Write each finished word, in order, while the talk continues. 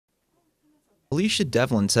Alicia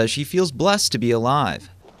Devlin says she feels blessed to be alive.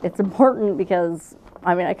 It's important because,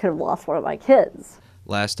 I could have lost one of my kids.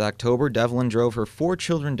 Last October, Devlin drove her 4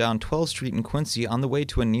 children down 12th Street in Quincy on the way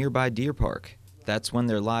to a nearby deer park. That's when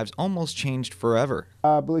their lives almost changed forever.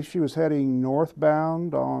 I believe she was heading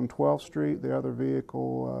northbound on 12th Street. The other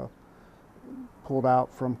vehicle pulled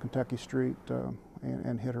out from Kentucky Street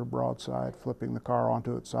and hit her broadside, flipping the car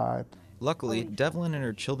onto its side. Luckily, Devlin and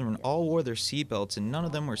her children all wore their seatbelts and none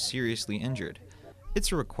of them were seriously injured.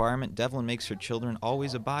 It's a requirement Devlin makes her children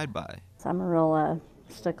always abide by. I'm a real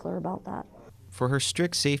stickler about that. For her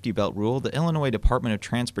strict safety belt rule, the Illinois Department of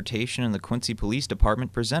Transportation and the Quincy Police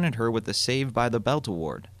Department presented her with the Save by the Belt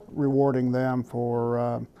Award. Rewarding them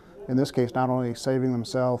for, in this case, not only saving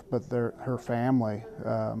themselves but her family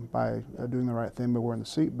by doing the right thing by wearing the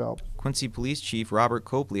seatbelt. Quincy Police Chief Robert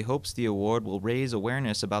Copley hopes the award will raise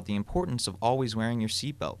awareness about the importance of always wearing your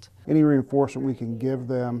seatbelt. Any reinforcement we can give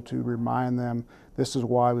them to remind them this is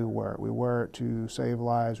why we wear it. We wear it to save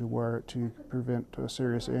lives. We wear it to prevent a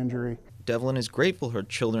serious injury. Devlin is grateful her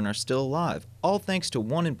children are still alive, all thanks to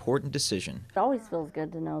one important decision. It always feels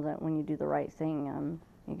good to know that when you do the right thing,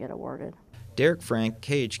 you get awarded. Derek Frank,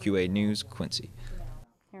 KHQA News, Quincy.